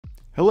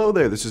Hello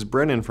there, this is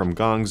Brennan from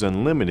Gongs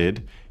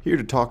Unlimited, here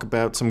to talk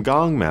about some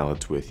gong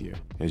mallets with you.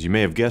 As you may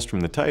have guessed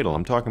from the title,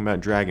 I'm talking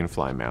about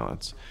Dragonfly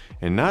mallets.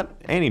 And not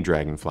any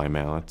Dragonfly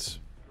mallets,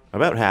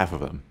 about half of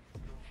them.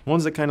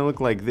 Ones that kind of look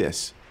like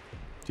this.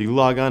 If you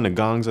log on to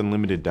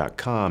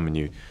gongsunlimited.com and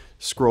you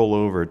scroll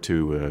over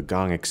to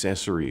gong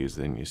accessories,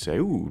 then you say,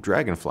 ooh,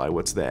 Dragonfly,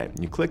 what's that? And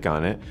you click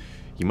on it,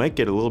 you might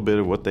get a little bit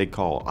of what they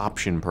call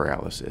option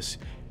paralysis.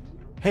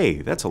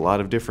 Hey, that's a lot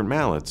of different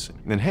mallets,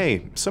 and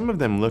hey, some of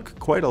them look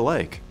quite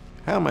alike.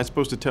 How am I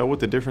supposed to tell what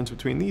the difference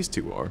between these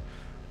two are?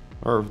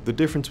 Or the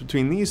difference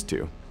between these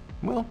two?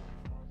 Well,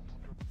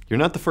 you're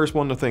not the first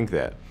one to think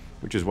that,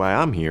 which is why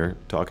I'm here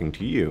talking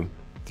to you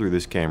through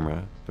this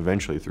camera,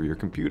 eventually through your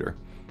computer.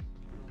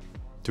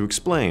 To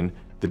explain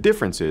the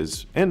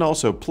differences, and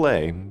also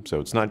play, so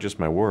it's not just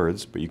my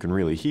words, but you can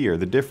really hear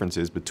the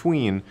differences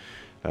between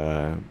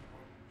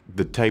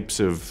the types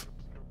of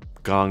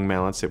gong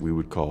mallets that we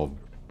would call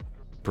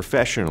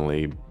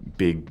professionally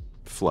big,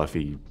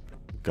 fluffy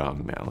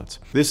gong mallets.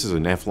 This is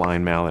an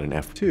F-line mallet, an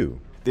F2.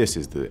 This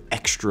is the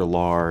extra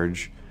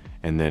large,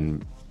 and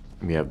then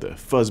we have the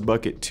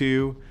Fuzzbucket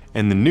 2,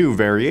 and the new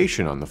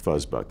variation on the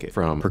Fuzzbucket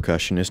from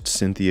percussionist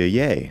Cynthia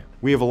Yeh.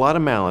 We have a lot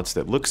of mallets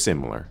that look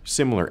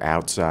similar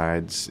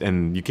outsides,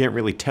 and you can't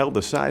really tell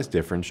the size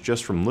difference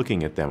just from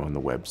looking at them on the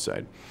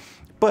website.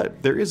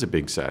 But there is a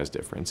big size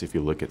difference if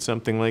you look at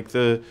something like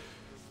the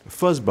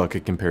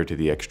Fuzzbucket compared to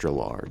the extra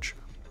large.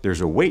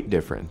 There's a weight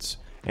difference,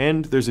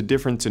 and there's a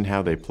difference in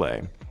how they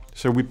play.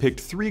 So we picked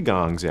 3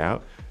 gongs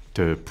out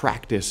to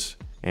practice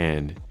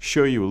and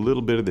show you a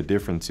little bit of the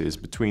differences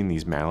between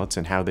these mallets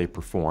and how they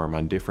perform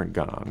on different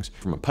gongs.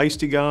 From a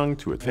Paiste gong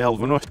to a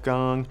Velvet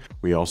gong,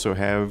 we also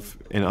have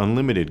an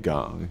unlimited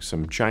gong,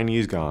 some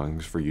Chinese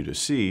gongs for you to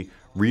see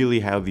really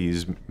how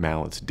these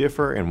mallets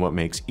differ and what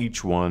makes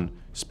each one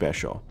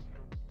special.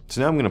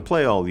 So now I'm going to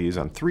play all these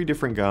on 3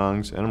 different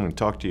gongs, and I'm going to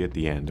talk to you at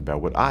the end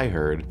about what I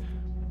heard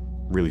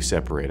really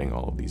separating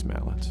all of these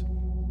mallets.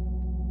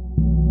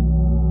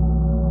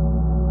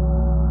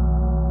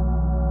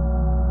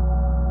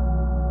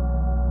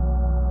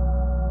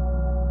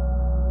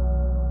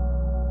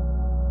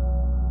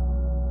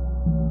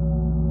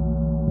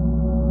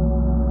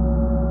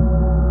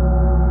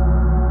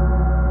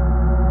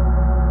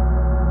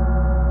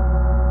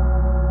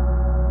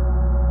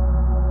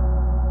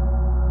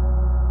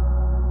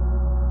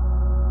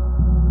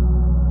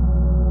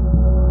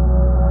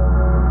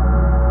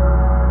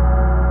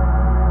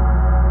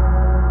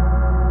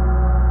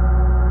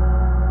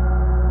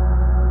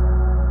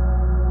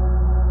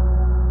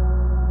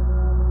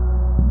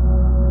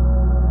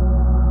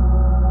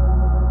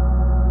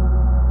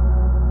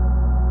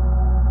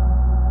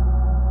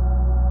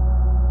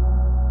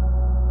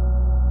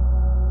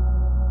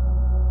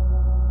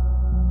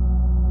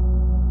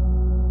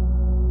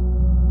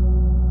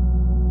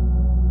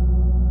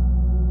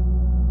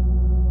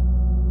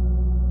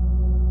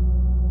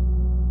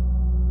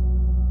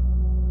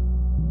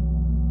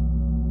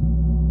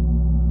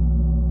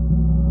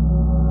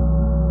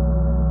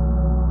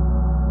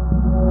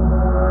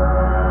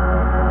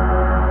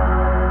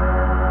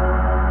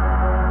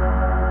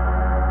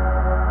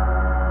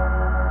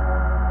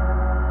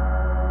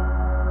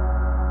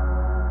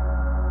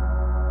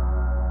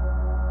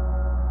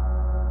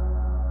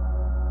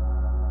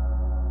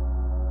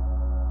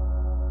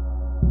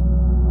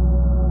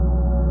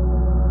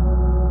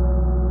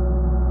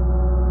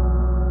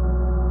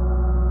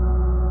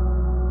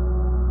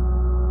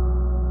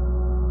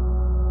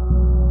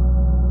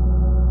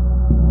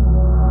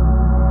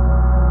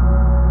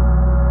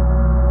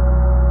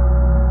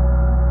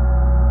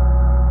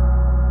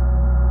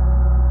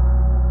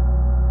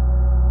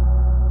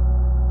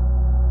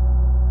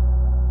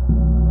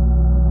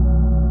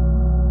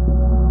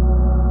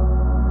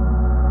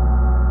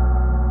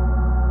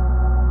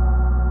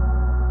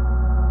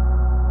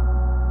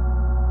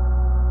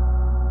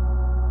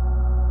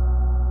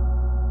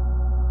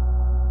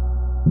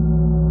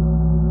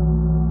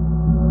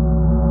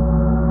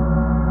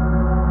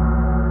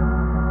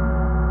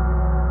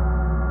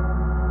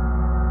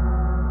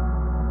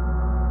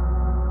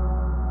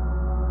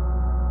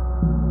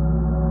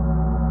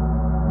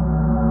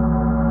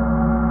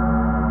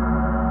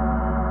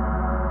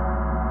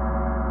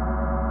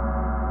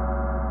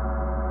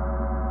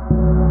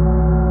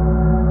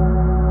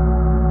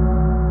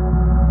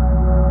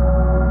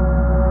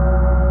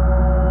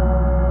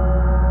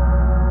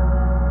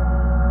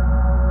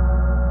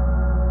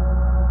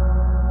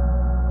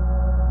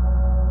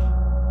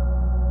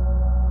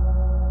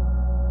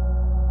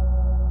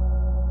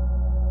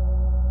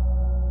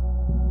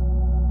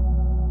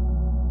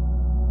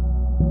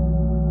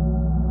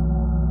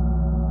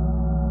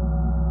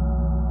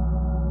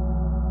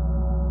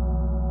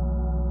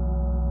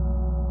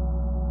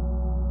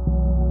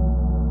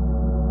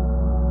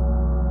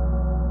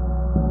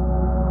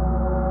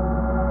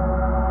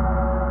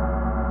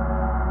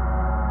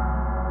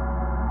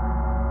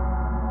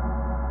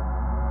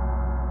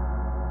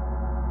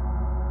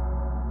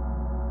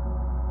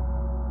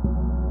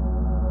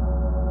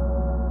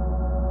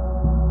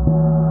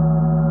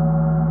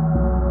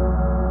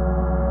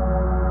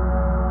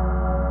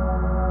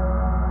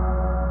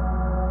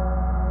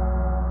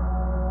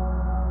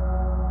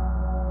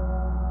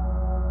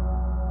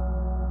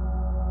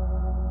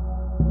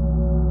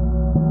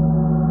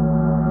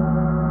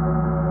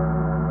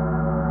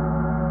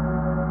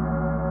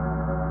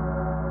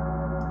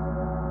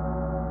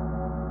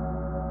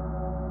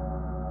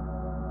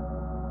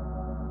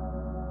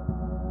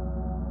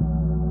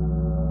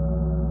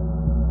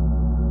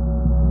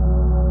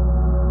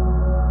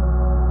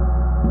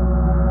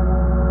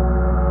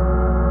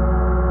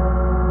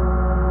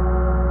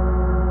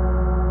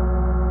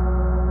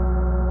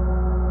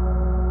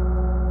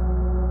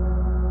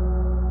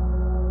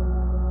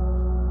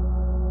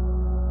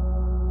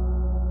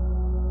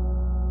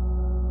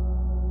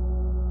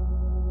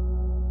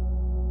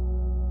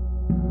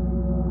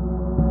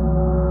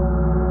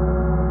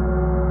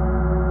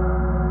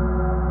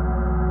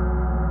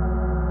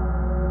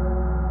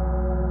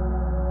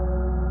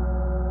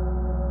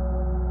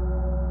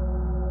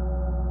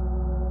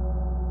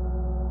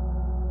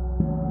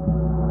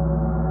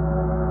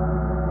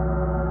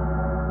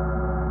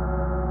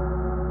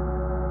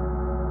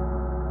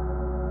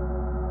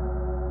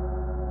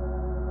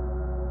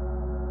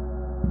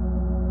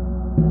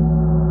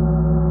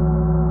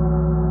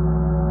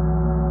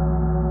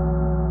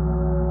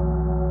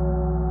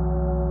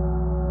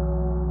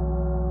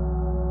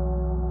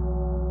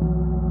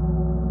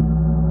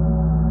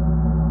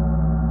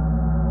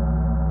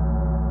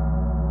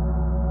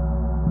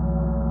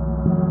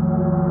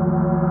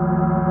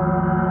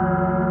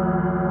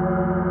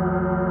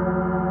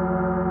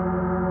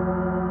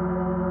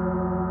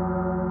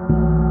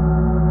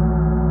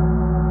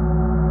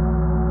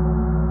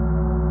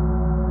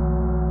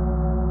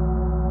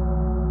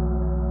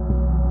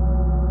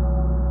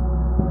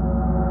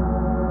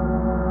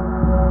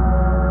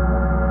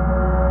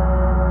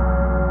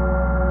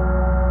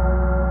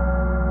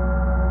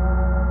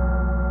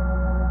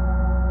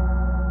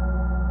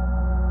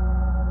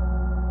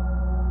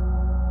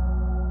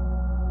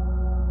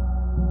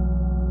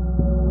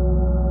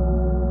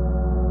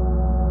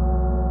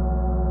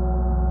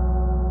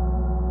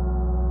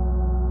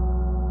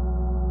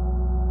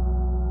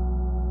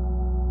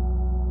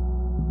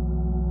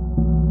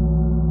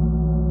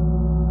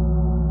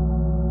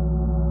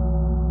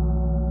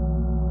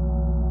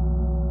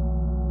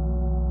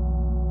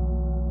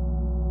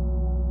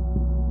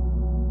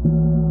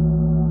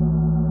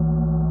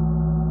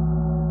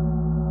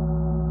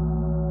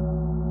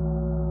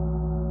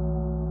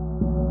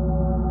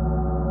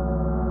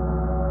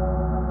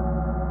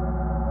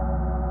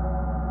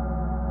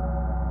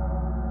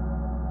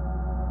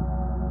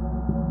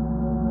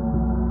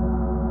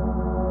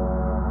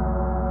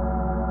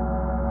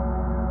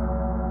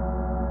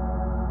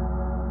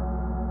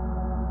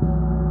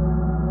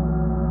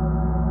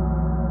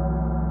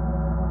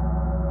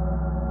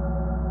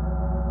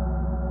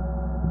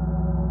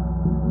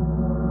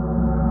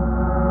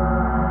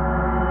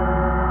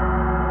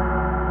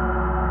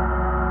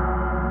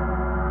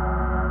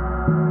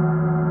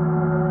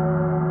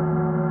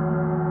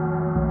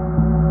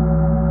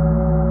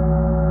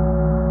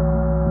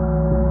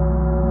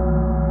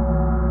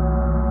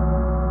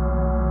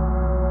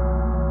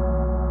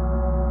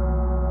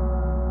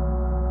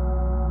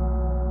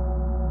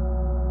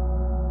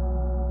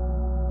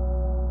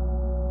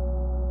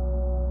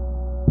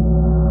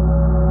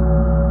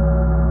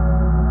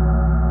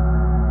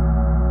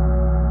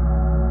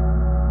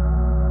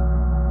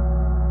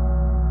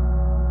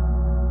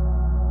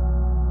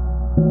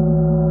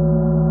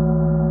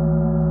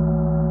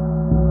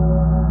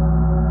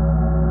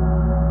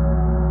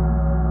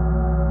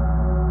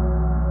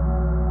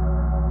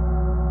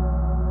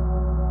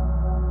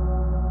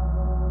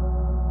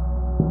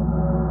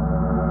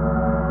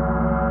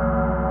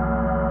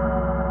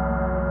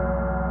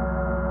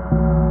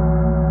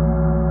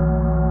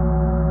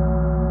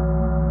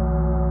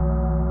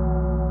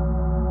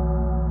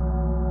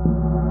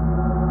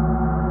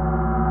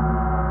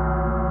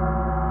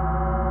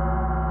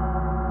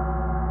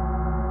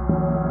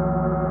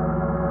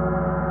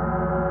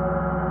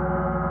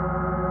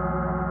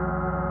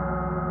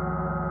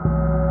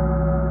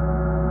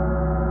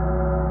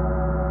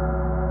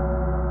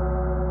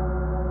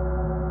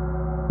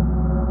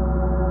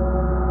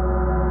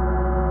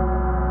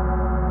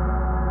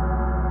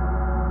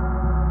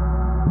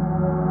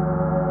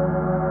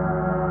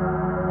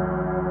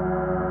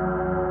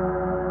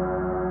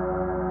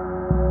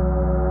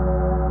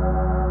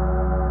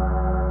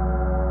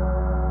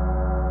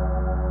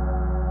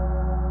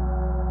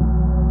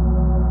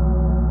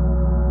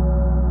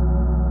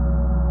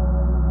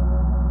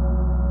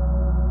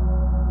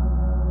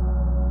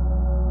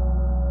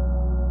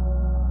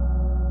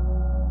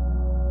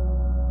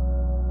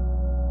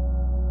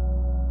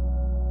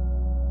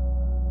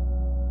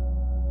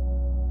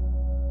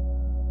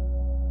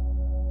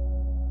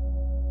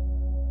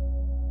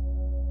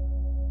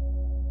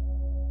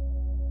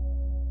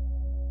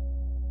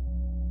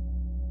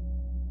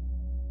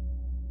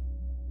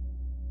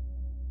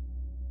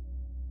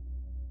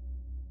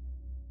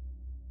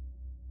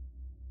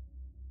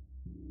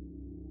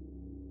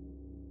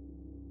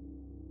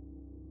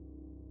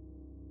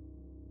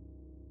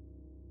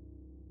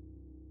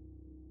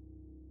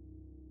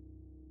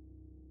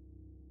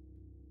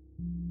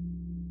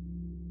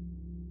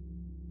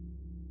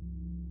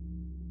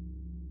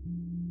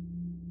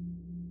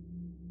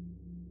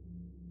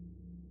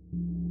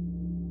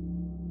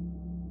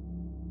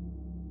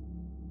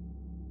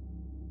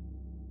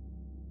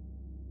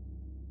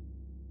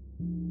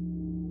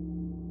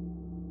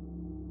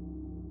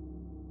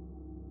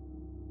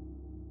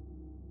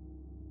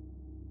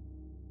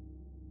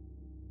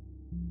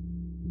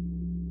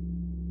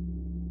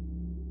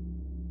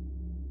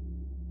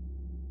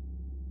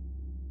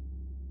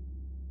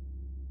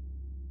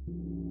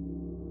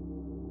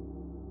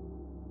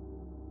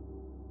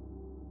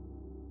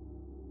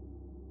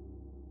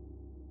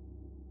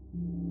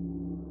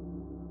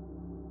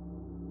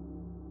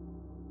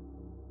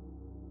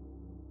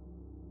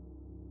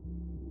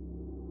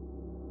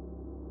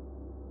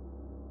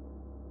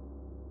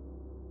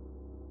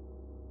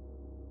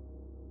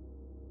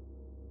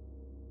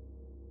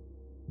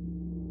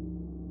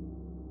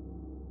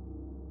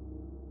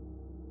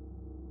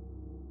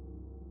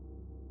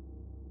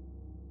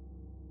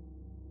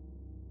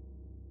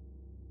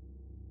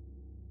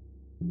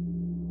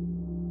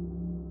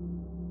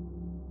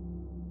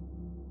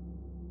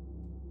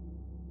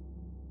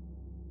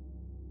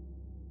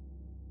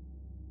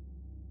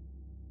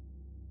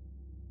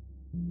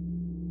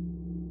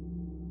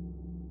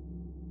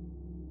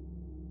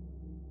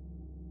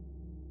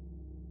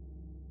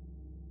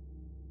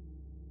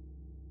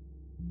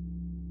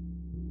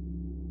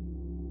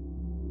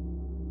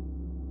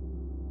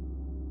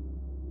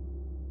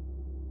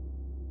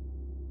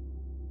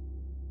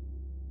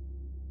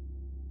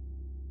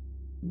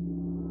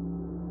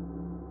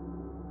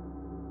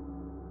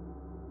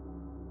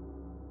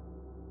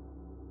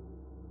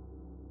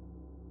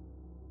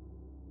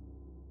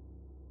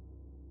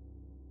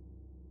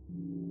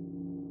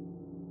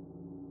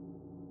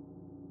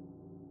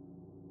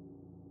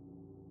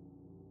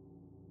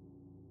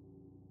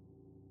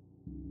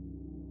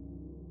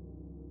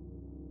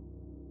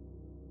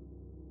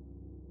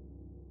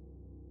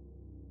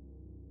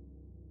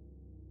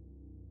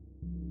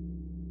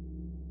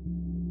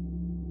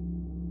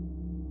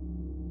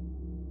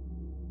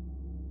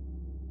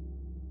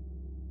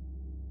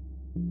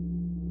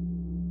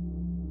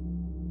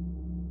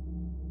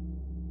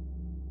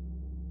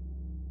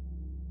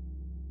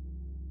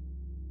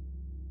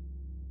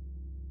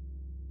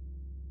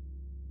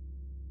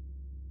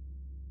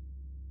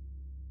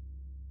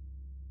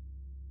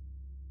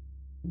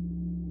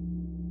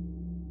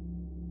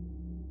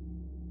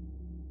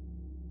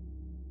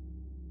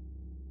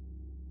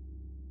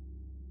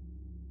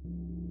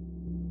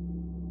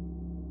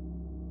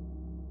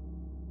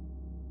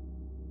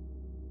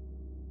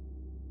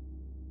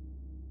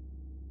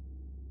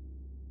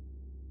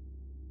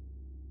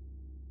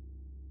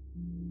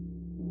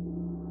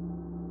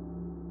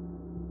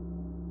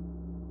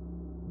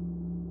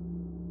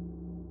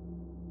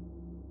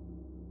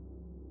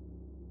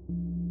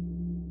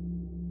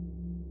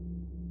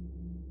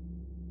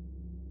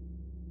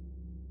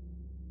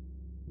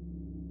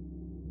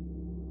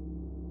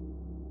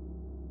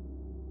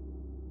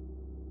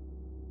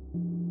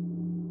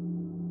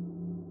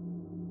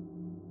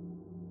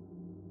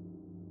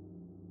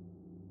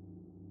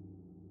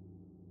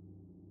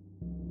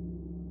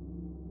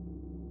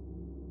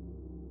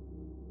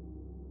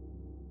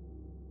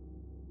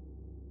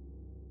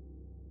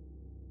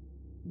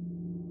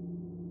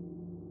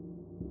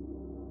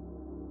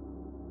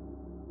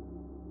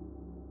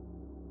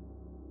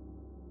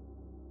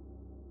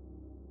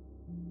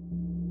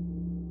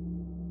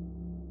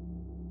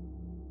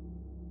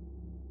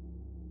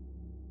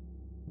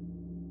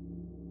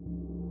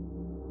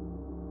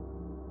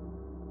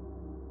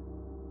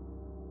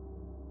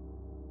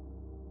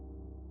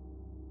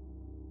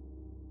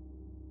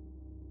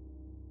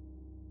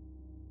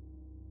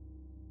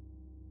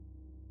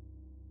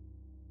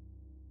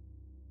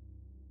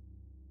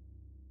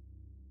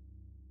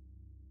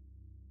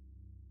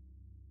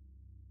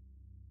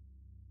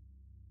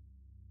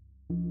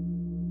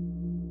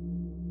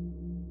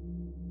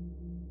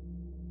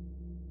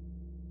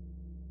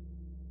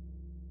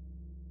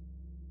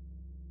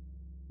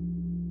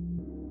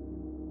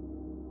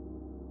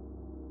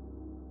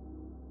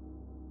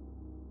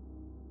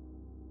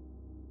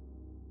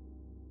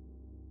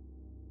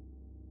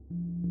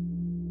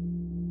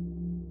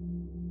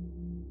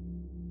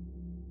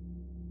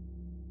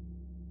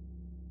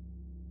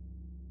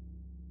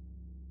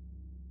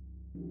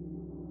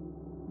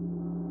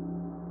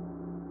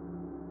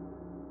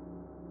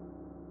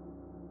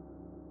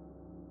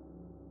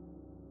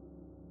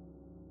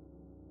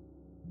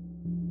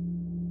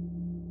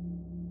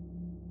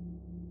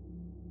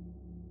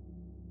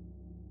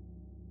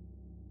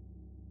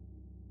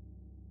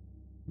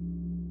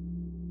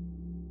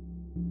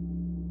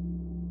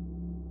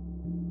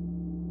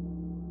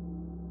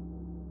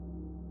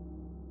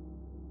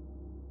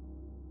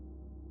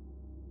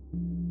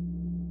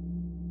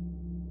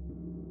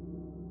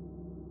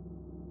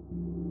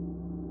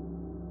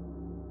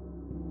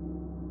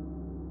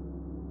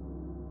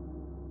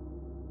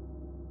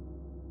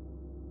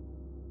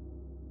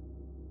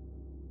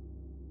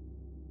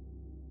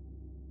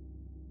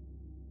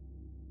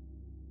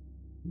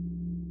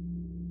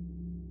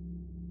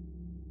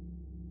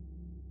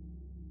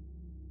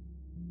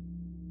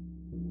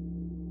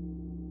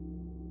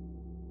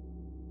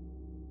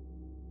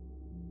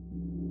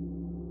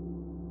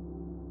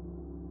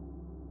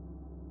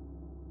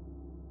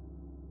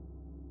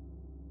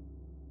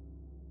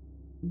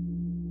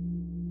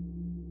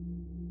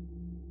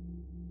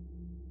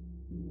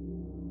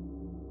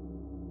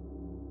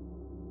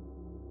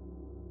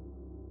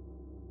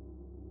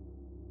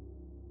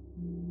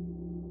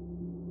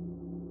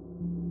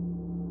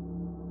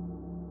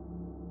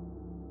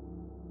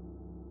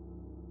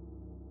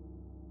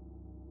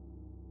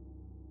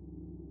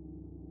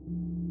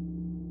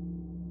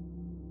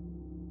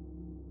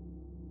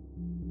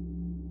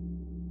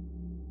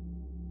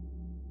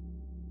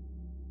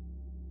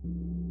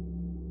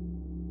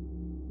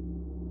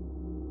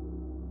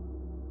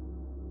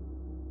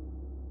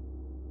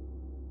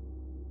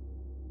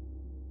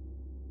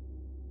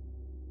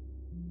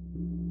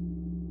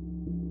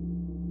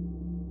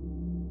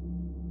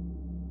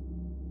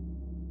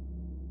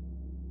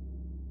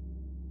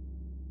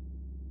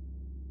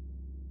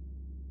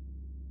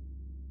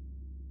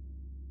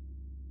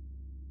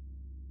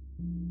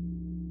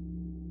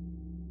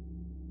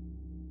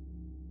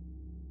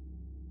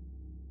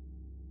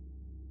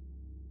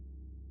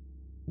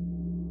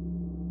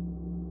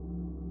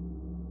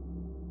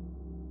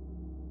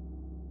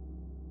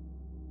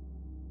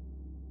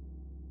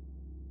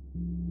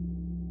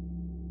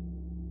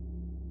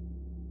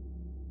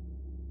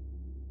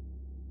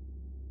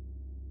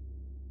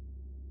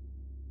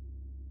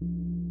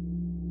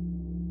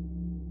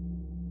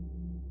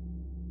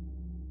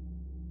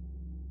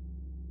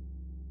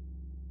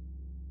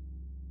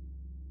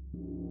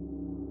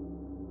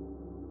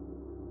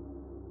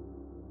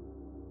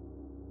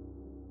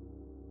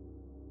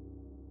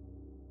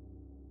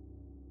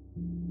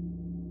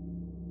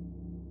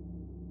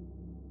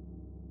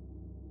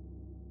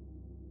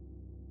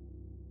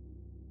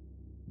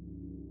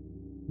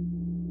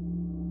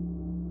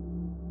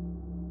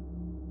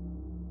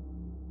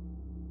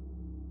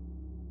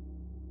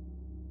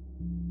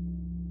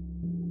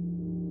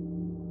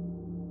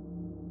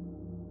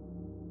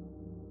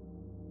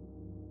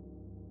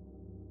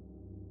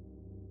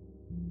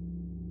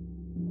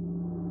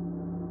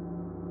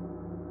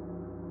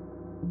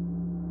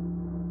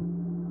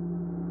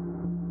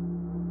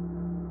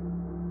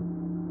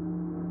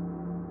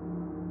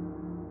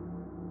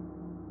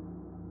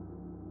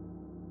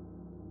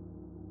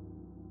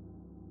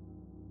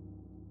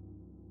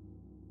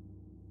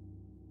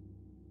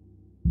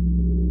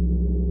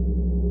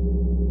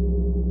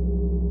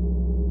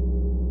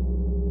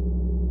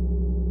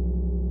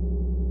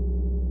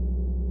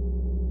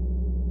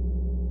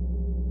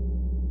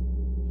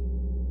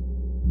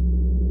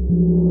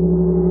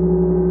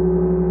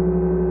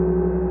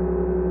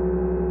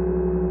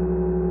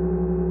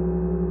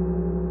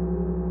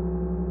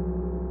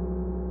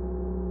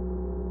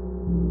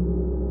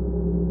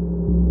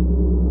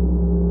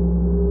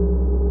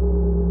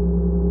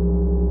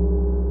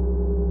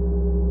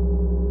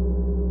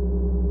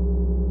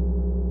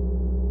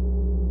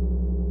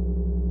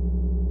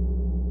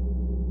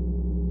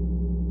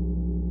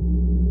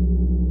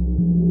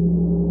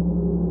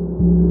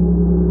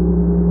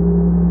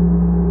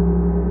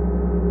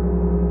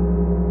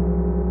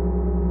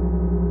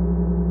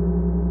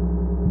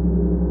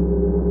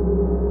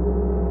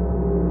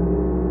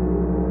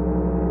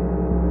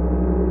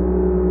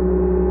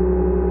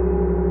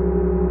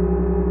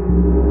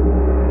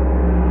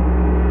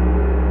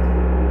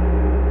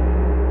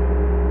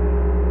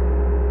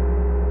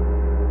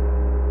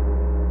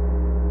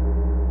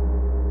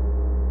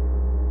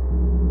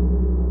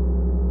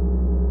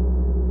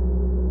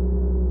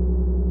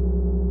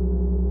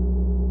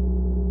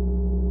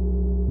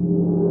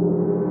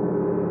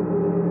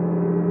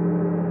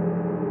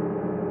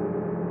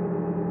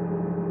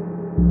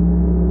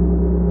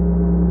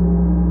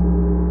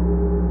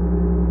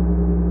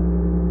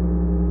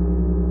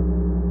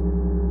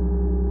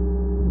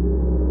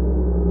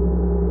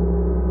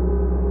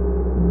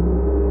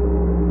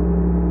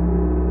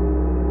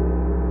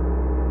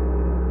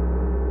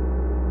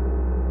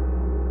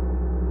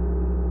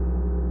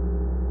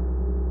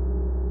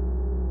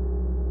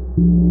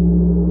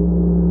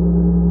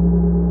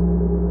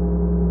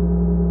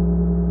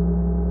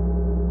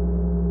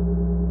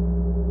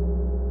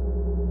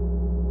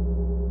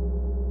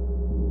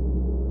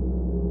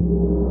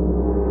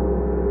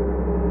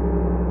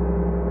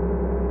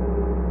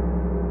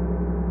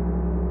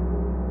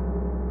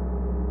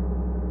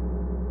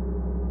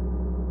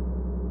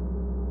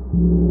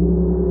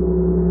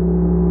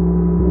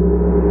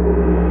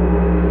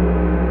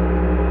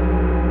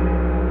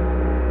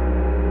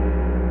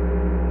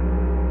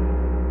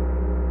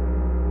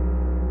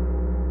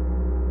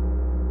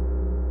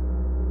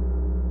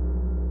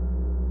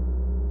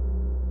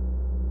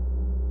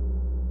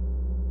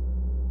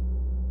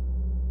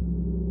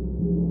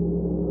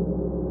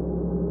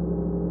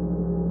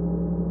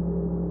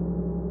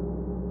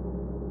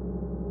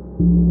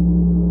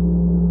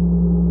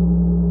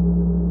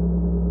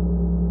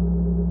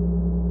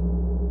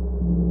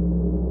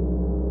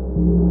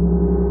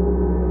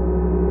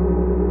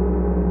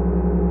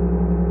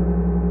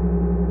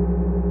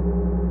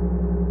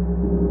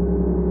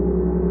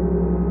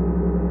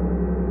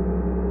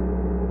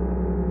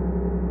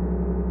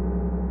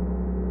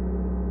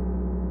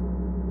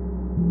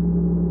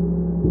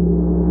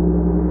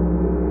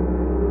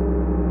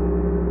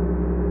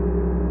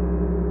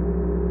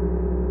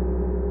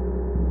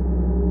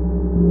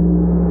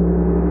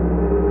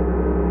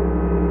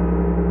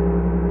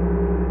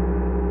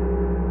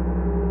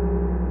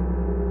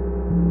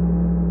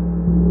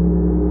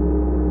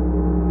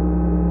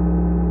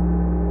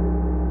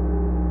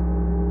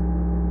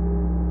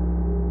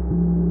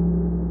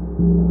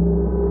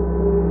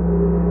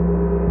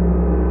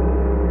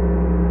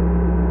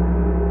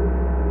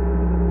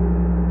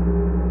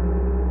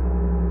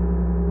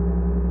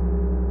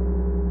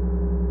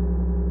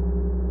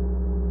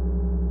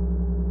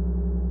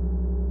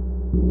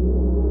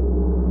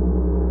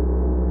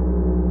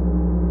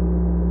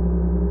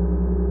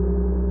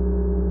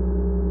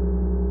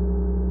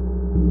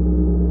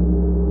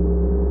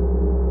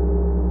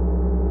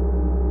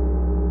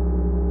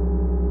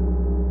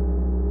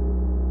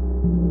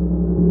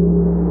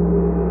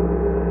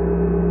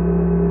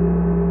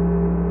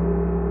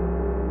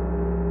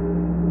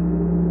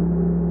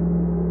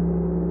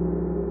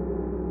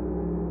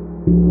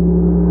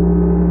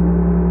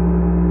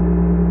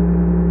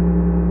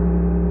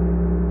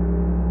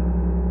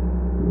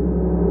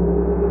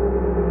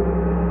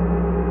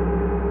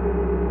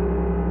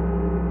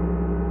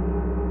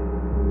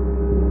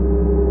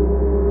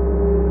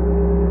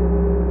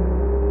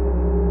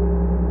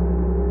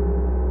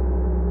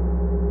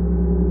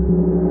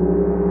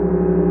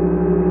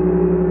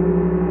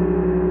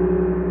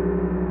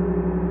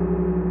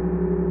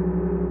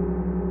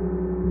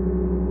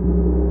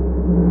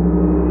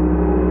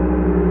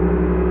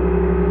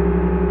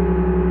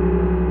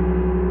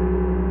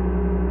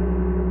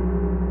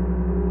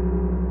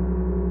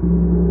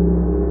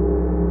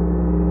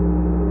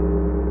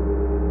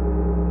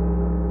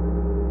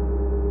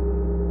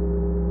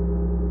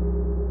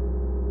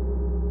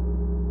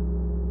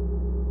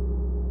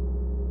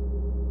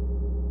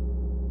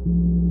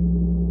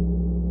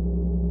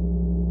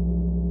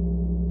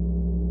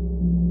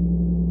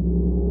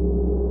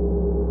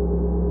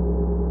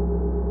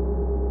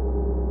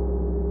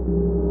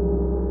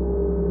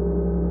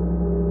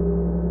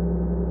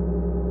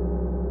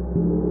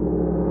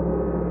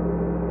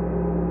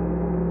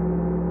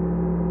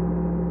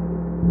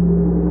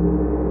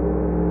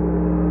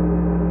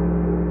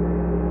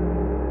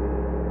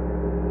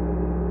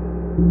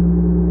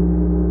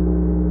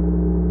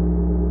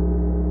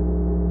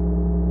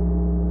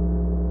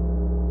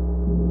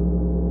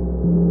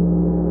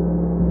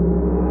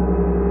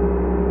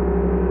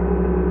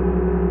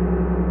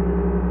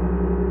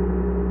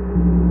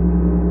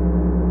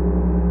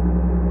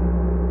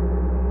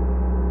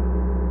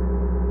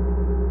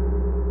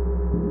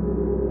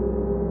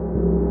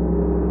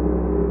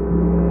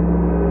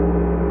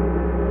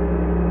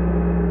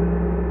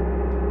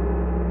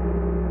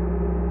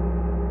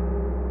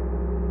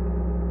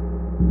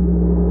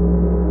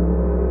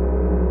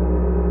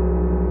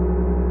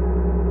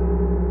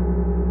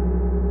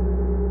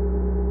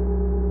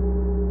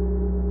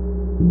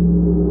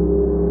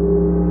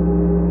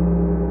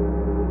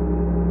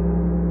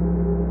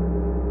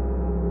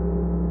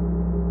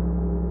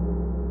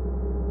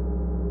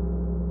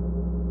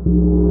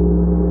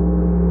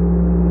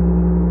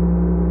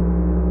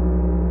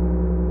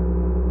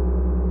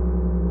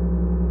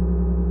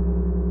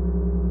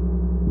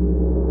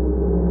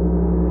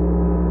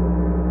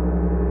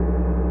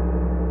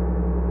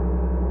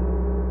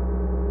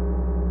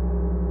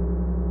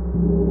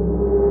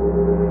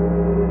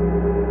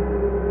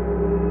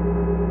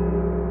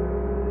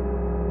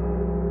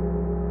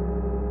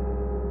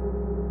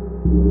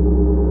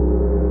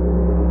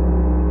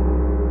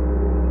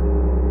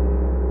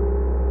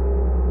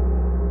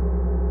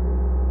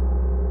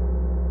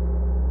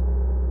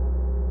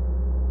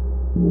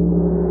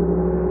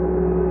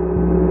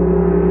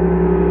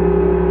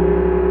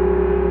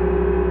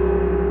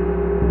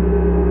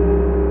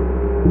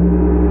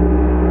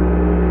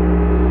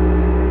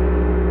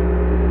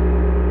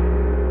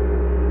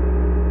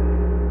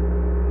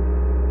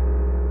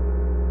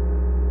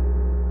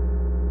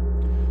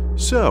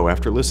 So,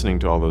 after listening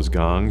to all those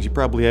gongs, you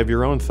probably have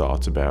your own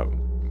thoughts about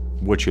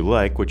what you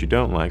like, what you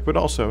don't like, but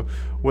also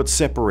what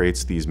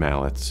separates these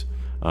mallets.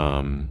 But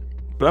I'm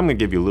going to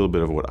give you a little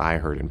bit of what I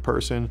heard in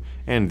person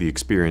and the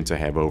experience I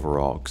have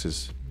overall,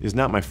 because it's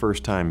not my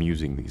first time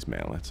using these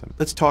mallets.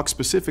 Let's talk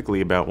specifically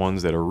about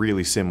ones that are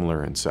really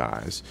similar in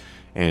size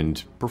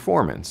and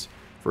performance.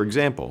 For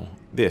example,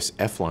 this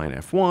F-line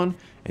F1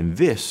 and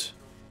this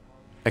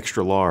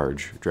extra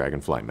large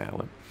Dragonfly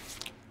mallet.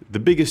 The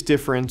biggest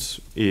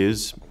difference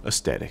is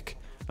aesthetic.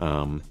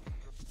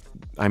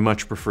 I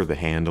much prefer the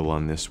handle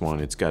on this one.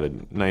 It's got a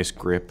nice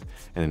grip,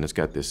 and then it's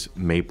got this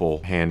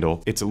maple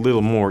handle. It's a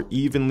little more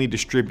evenly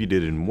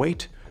distributed in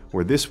weight,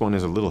 where this one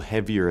is a little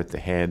heavier at the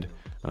head.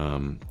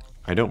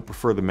 I don't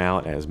prefer the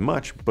mallet as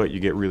much, but you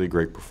get really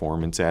great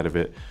performance out of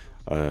it.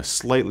 A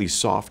slightly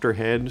softer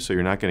head, so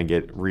you're not going to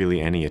get really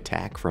any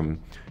attack from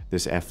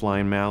this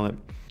F-line mallet.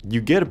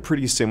 You get a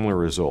pretty similar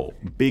result.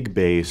 Big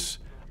bass,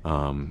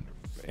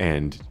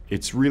 and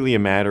it's really a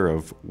matter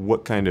of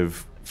what kind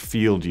of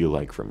feel do you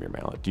like from your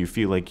mallet. Do you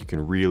feel like you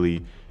can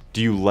really,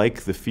 do you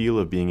like the feel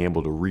of being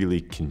able to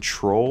really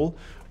control?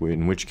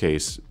 In which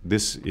case,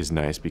 this is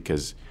nice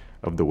because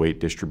of the weight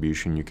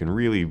distribution. You can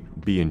really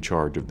be in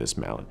charge of this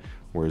mallet.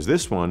 Whereas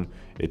this one,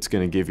 it's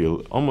going to give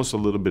you almost a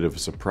little bit of a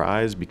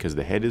surprise because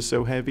the head is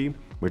so heavy,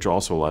 which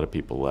also a lot of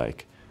people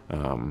like.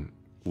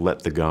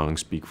 Let the gong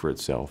speak for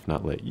itself,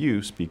 not let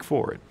you speak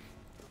for it.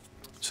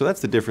 So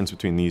that's the difference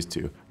between these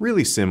two.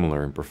 Really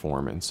similar in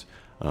performance.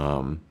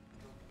 And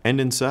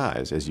in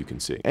size, as you can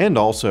see. And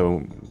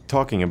also,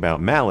 talking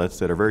about mallets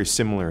that are very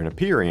similar in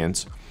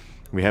appearance,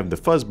 we have the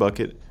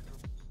Fuzzbucket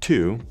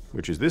 2,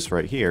 which is this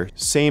right here.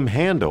 Same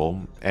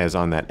handle as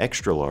on that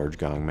extra large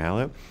gong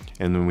mallet.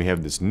 And then we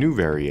have this new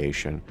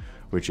variation,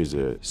 which is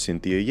a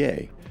Cynthia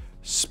Yeh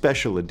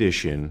special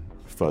edition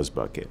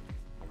Fuzzbucket.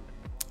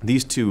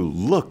 These two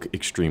look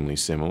extremely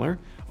similar,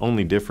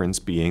 only difference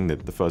being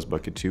that the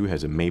Fuzzbucket 2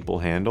 has a maple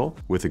handle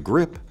with a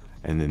grip,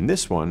 and then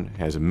this one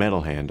has a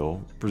metal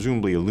handle,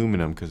 presumably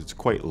aluminum because it's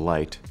quite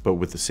light, but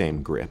with the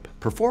same grip.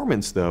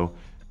 Performance though,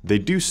 they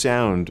do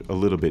sound a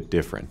little bit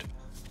different.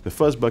 The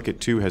Fuzzbucket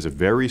 2 has a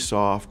very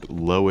soft,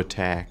 low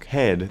attack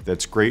head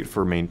that's great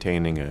for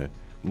maintaining a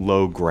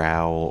low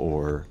growl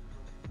or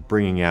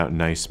bringing out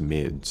nice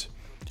mids.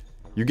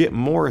 You get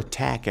more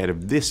attack out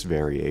of this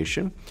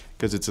variation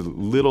because it's a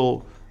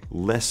little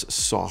less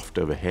soft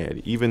of a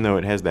head. Even though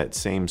it has that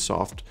same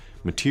soft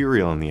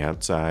material on the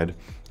outside,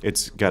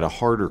 it's got a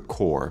harder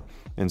core,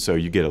 and so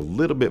you get a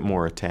little bit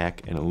more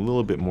attack and a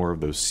little bit more of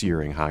those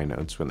searing high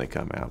notes when they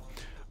come out.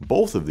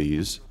 Both of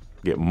these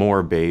get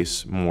more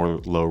bass, more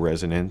low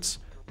resonance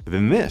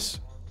than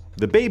this,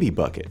 the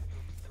Babybucket,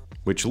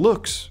 which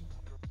looks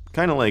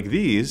kind of like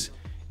these,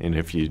 and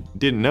if you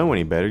didn't know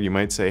any better, you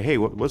might say, hey,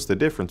 what's the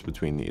difference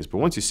between these? But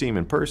once you see them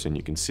in person,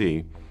 you can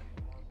see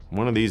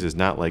one of these is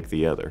not like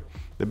the other.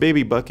 The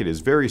Babybucket is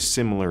very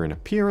similar in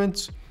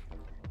appearance,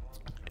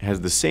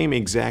 has the same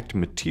exact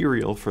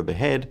material for the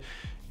head,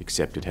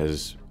 except it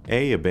has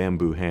A, a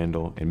bamboo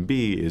handle, and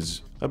B,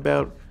 is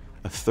about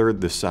a third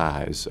the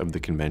size of the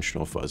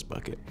conventional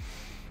Fuzzbucket.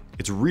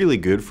 It's really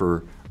good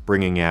for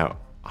bringing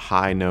out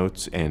high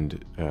notes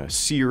and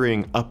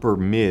searing upper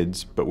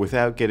mids, but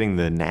without getting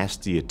the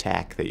nasty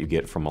attack that you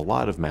get from a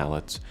lot of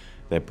mallets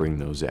that bring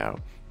those out,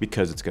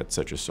 because it's got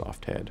such a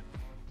soft head.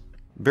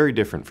 Very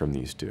different from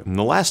these two. And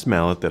the last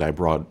mallet that I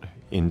brought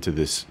into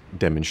this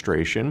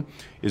demonstration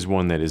is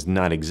one that is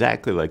not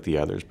exactly like the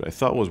others, but I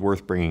thought was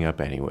worth bringing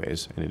up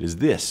anyways, and it is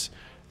this,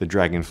 the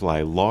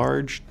Dragonfly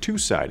large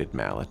two-sided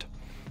mallet,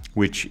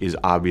 which is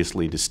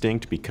obviously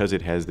distinct because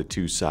it has the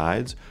two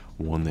sides,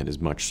 one that is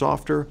much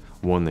softer,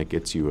 one that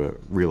gets you a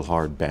real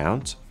hard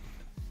bounce.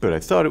 But I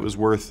thought it was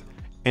worth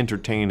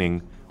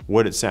entertaining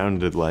what it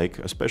sounded like,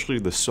 especially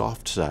the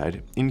soft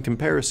side, in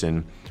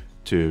comparison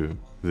to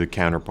the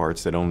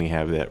counterparts that only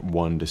have that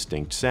one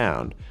distinct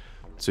sound.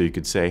 So you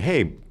could say,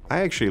 hey, I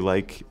actually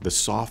like the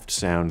soft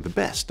sound the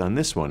best on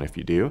this one if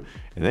you do,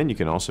 and then you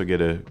can also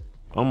get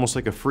almost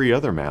like a free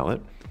other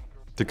mallet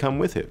to come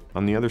with it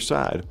on the other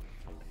side.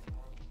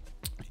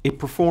 It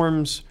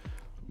performs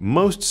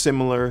most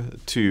similar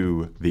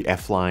to the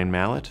F-line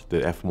mallet,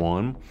 the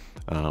F1,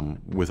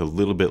 with a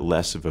little bit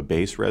less of a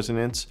bass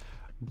resonance,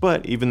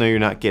 but even though you're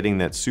not getting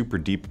that super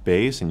deep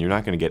bass and you're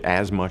not going to get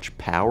as much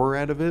power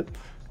out of it,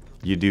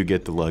 you do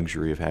get the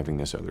luxury of having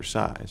this other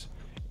size.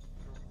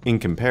 In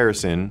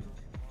comparison,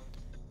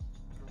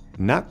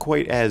 not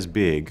quite as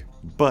big,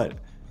 but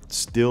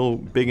still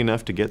big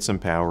enough to get some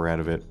power out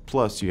of it.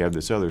 Plus you have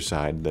this other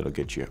side that'll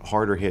get you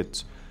harder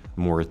hits,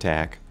 more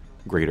attack,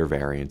 greater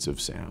variance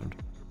of sound.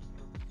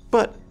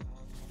 But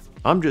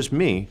I'm just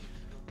me.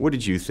 What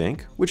did you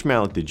think? Which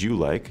mallet did you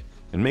like?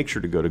 And make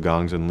sure to go to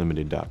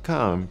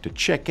gongsunlimited.com to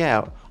check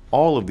out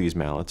all of these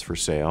mallets for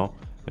sale,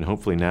 and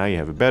hopefully now you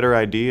have a better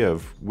idea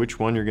of which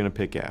one you're going to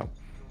pick out.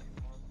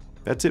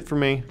 That's it for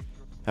me.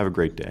 Have a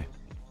great day.